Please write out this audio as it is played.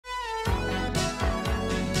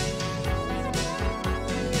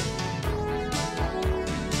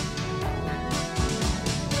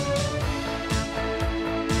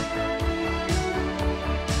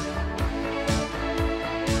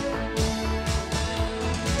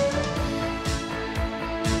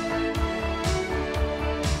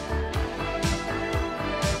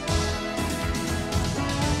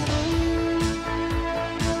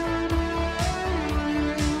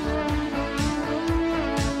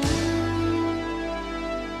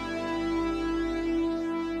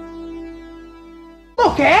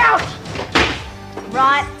Look out!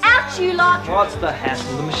 Right, out you lot. What's the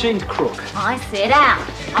hassle? The machine's crook. I said out.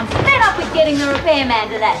 I'm fed up with getting the repairman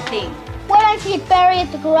to that thing. Why don't you get Barry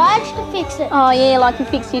at the garage to fix it? Oh, yeah, like you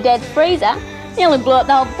fixed your dad's freezer. Nearly blew up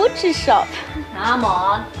the whole butcher's shop. Come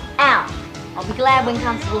on, out. I'll be glad when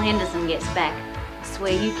Constable Henderson gets back. I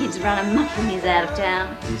swear you kids run amok when he's out of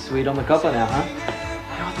town. He's sweet on the copper now, huh?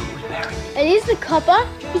 I thought it was Barry. It is the copper.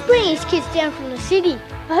 He's bringing his kids down from the city.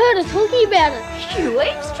 I heard her talking about it. You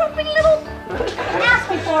eavesdropping little... Ask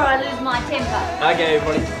before I lose my temper. Okay,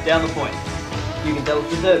 everybody, down the point. You can tell us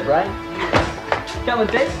the dirt, Brain. Come on,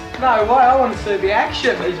 Ted. No way, I want to see the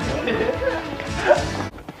action.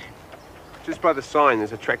 Just by the sign,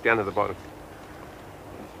 there's a track down to the bottom.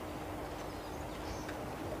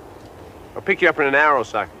 I'll pick you up in an hour or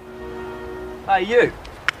so. Hey, you.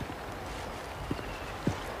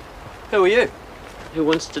 Who are you? Who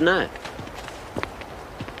wants to know?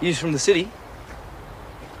 You's from the city?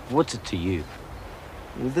 What's it to you?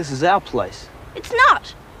 Well, this is our place. It's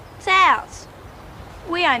not. It's ours.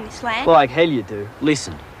 We own this land. Like hell you do.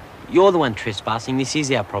 Listen, you're the one trespassing. This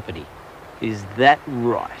is our property. Is that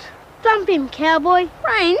right? Dump him, Cowboy.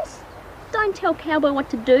 Brains, don't tell Cowboy what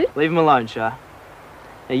to do. Leave him alone, Char.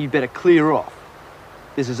 Now you better clear off.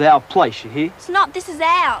 This is our place, you hear? It's not. This is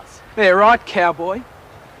ours. They're right, Cowboy.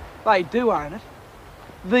 They do own it.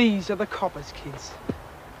 These are the Coppers kids.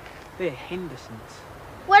 They're Hendersons.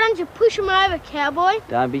 Why don't you push him over, Cowboy?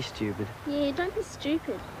 Don't be stupid. Yeah, don't be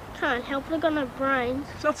stupid. Can't help it, I've got no brains.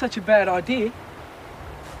 It's not such a bad idea.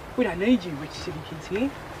 We don't need you rich city kids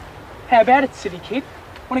here. How about it, city kid?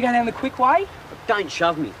 Want to go down the quick way? Don't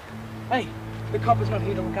shove me. Hey, the copper's not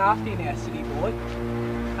here to look after you now, city boy.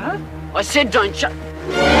 Huh? I said don't shove...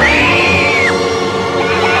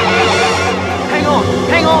 Hang on!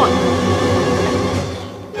 Hang on!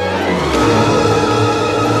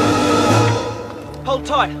 Hold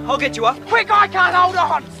tight. I'll get you up. Quick, I can't hold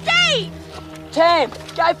on! Steve! Tam,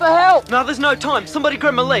 go for help! No, there's no time. Somebody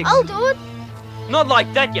grab my legs. I'll do it. Not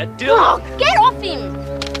like that, you dill. Oh, get off him!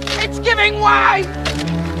 It's giving way!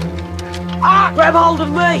 Ah! Grab hold of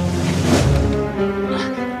me!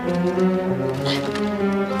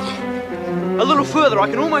 A little further, I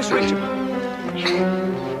can almost reach him.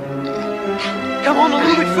 Come on, a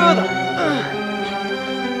little bit further.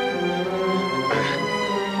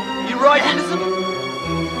 You right, Henderson?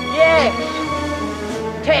 Yeah.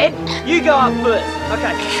 Ted, you go up first.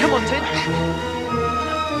 Okay, come on, Ted.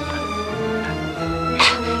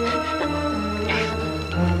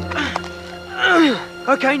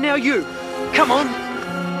 Okay, now you. Come on.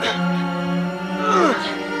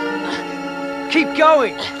 Keep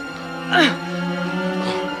going.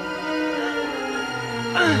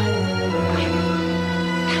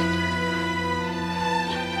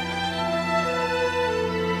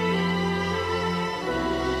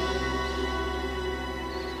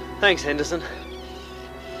 Thanks, Henderson.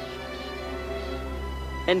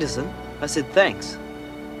 Henderson? I said thanks.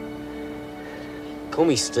 Call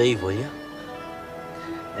me Steve, will you?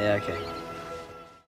 Yeah, okay.